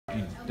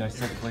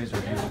dissect plays, or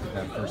if you look at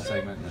that first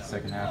segment in the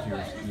second half,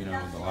 you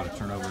know, a lot of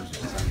turnovers.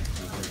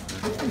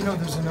 You know,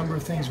 there's a number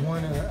of things.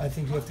 One, I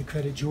think you have to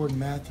credit Jordan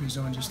Matthews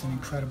on just an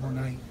incredible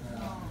night.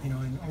 You know,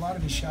 and a lot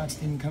of his shots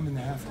didn't come in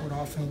the half-court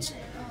offense,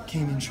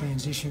 came in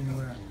transition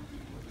where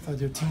I thought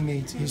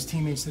his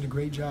teammates did a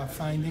great job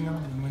finding him,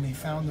 and when they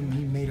found him,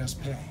 he made us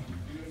pay.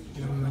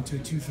 You know, we went to a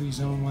 2-3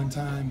 zone one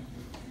time.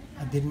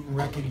 I didn't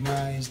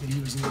recognize that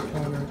he was in the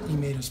corner. He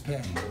made us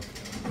pay.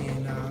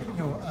 And, you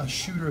know, a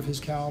shooter of his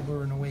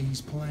caliber and the way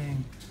he's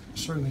playing,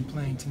 certainly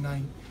playing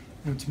tonight,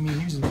 you know, to me,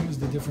 he was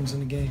the difference in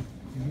the game.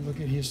 If you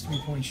look at his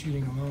three-point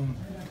shooting alone,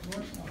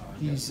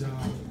 he's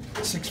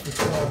 6 for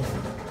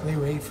 12. They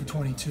were 8 for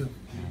 22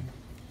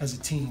 as a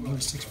team. He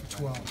was 6 for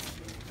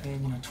 12.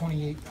 And, you know,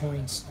 28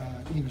 points,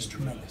 he was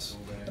tremendous.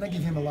 And I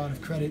give him a lot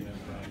of credit.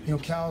 You know,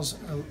 Cal's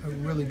a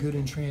really good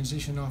in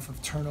transition off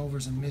of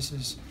turnovers and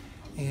misses.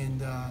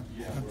 And I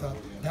thought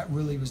that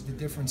really was the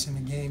difference in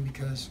the game,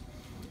 because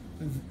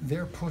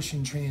their push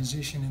in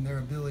transition and their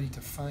ability to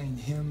find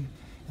him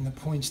and the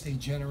points they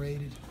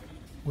generated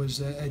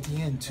was, at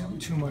the end,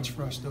 too much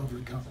for us to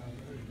overcome.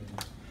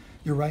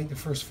 You're right, the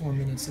first 4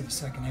 minutes of the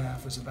second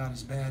half was about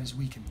as bad as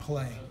we can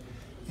play.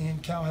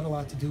 And Cal had a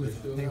lot to do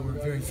with it. They were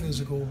very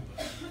physical.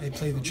 They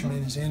played with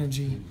tremendous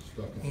energy.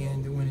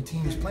 And when a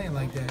team is playing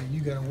like that,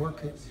 you got to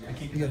work it.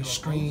 You got to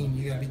screen.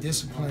 You got to be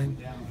disciplined,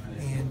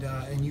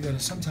 and you got to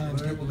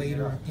sometimes get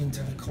later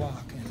into the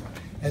clock. And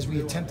as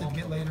we attempted to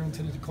get later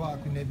into the clock,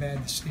 we made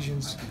bad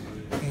decisions.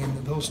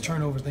 And those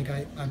turnovers, I think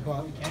I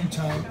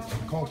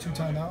called 2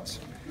 timeouts.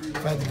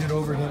 If I had to do it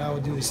over again, I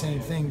would do the same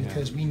thing,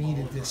 because we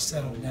needed this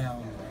settled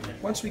down.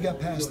 Once we got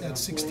past that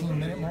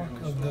 16-minute mark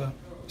of the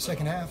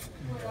second half,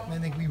 I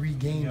think we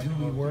regained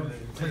who we were,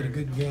 played a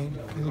good game.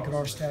 If you look at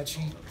our stat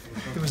sheet,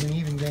 it was an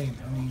even game.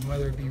 I mean,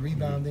 whether it be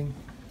rebounding,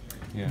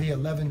 the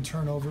 11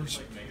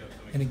 turnovers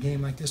in a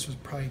game like this was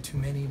probably too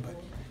many, but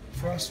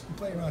for us, we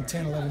play around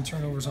 10, 11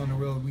 turnovers on the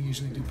road, we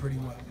usually do pretty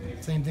well.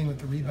 Same thing with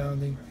the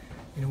rebounding.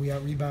 You know, we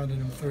out-rebounded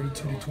them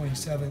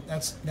 32-27.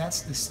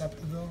 That's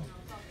deceptive, though,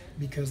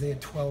 because they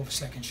had 12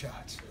 second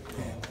shots.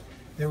 And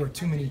there were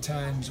too many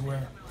times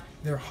where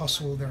their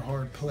hustle, their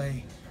hard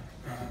play,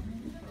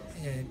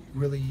 it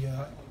really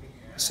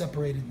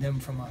separated them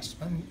from us.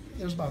 I mean,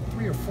 there was about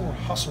 3 or 4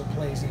 hustle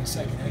plays in the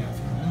second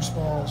half. Loose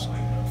balls,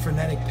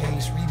 frenetic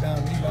pace,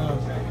 rebound,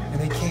 and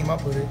they came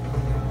up with it.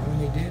 And when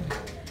they did,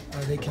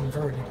 they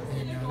converted,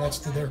 and that's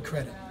to their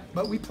credit.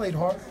 But we played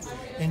hard,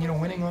 and, you know,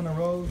 winning on the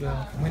road,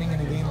 winning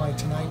in a game like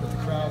tonight with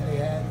the crowd they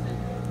had,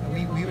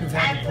 we would have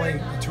had to play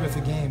a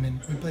terrific game, and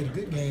we played a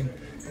good game,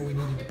 but we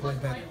needed to play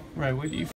better. Right. What do you